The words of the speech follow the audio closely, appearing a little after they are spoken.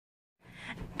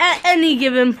at any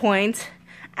given point,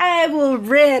 I will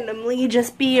randomly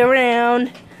just be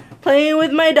around playing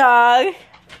with my dog.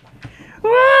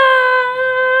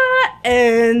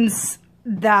 And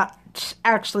that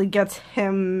actually gets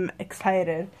him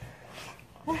excited.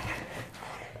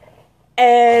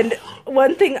 And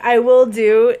one thing I will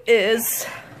do is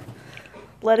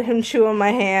let him chew on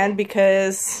my hand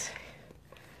because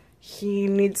he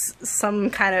needs some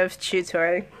kind of chew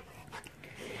toy.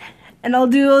 And I'll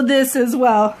do this as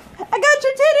well. I got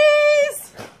your titties!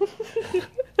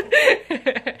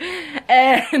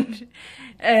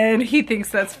 and he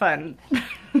thinks that's fun.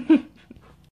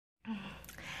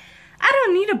 I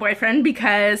don't need a boyfriend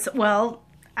because, well,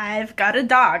 I've got a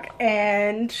dog,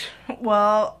 and,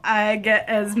 well, I get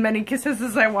as many kisses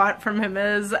as I want from him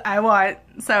as I want,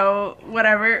 so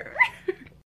whatever.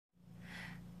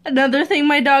 Another thing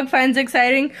my dog finds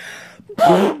exciting.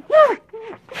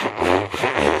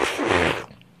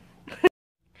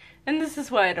 And this is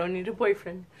why I don't need a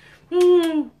boyfriend.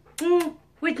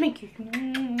 Wait, make you.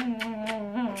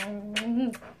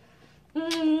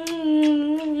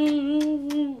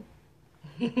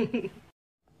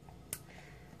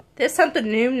 There's something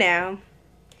new now,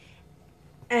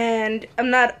 and I'm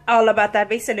not all about that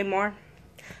bass anymore.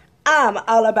 I'm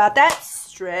all about that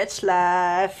stretch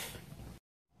life.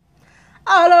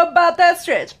 All about that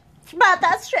stretch, about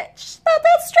that stretch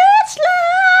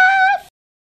life.